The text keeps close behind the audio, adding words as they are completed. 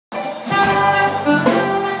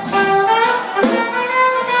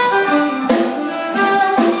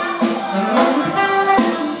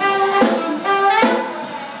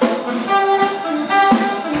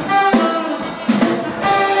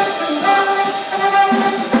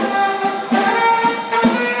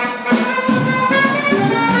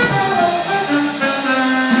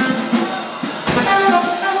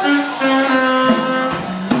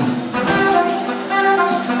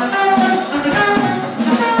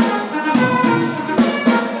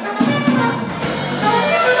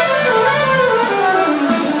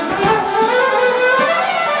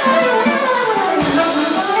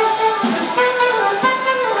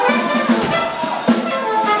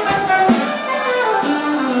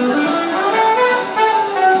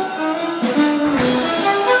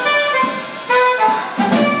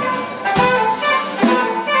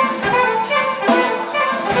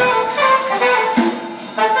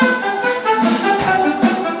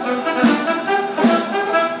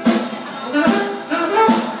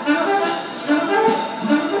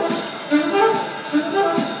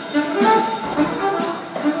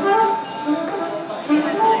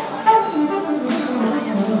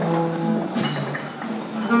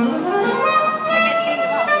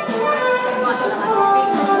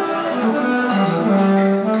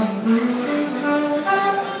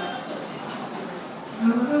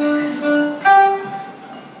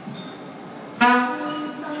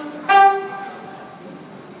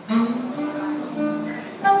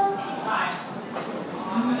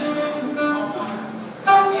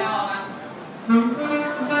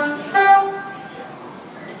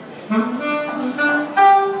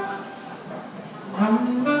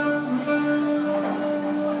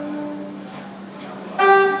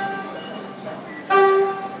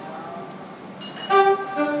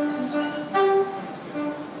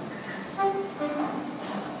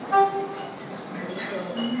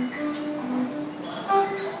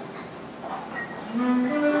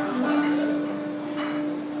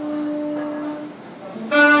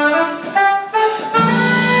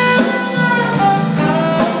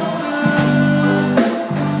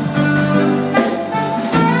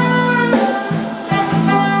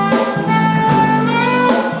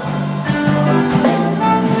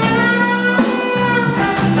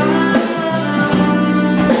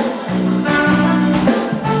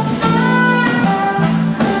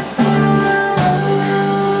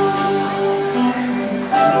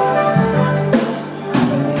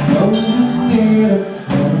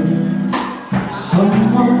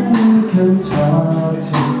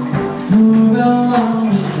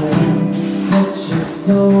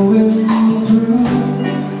going through.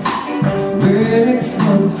 When it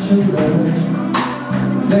comes to love,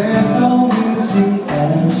 there's no easy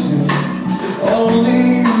answer. Only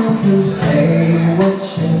you can say what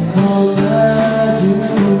you're gonna do.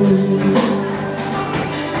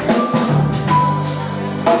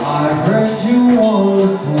 I heard you on the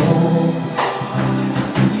phone.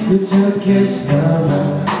 You took his number,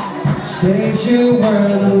 said you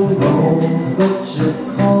weren't alone, but you're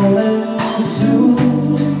calling soon.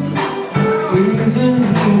 Isn't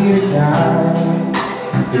he a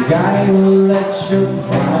the guy who let you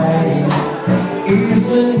cry?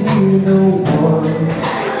 Isn't he the one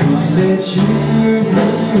who let you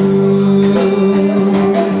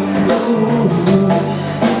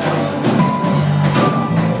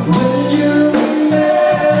when you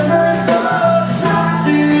remember those nights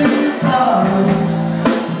in his love,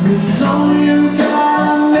 you know you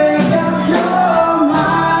gotta make up your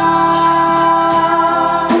mind.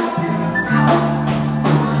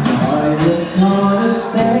 Are you gonna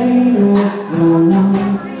stay with the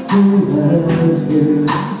one who loves you,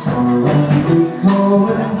 or are you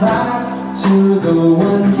going back to the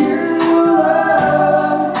one you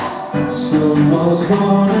love? Someone's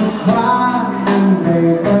gonna cry and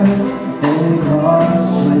labor and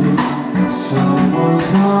cross-sleep. Someone's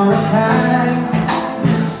gonna hang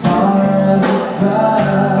the stars above.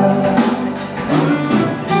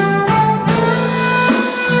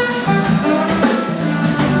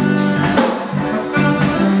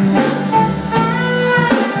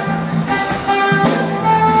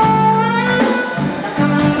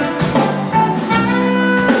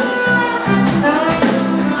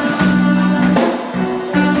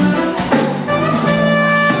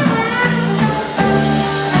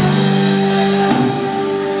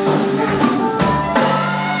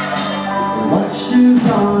 What you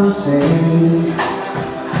gonna say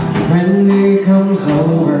when he comes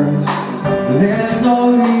over? There's no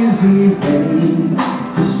easy way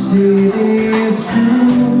to see it's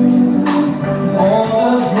true. All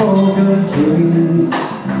the broken dreams,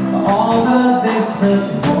 all the this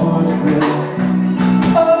and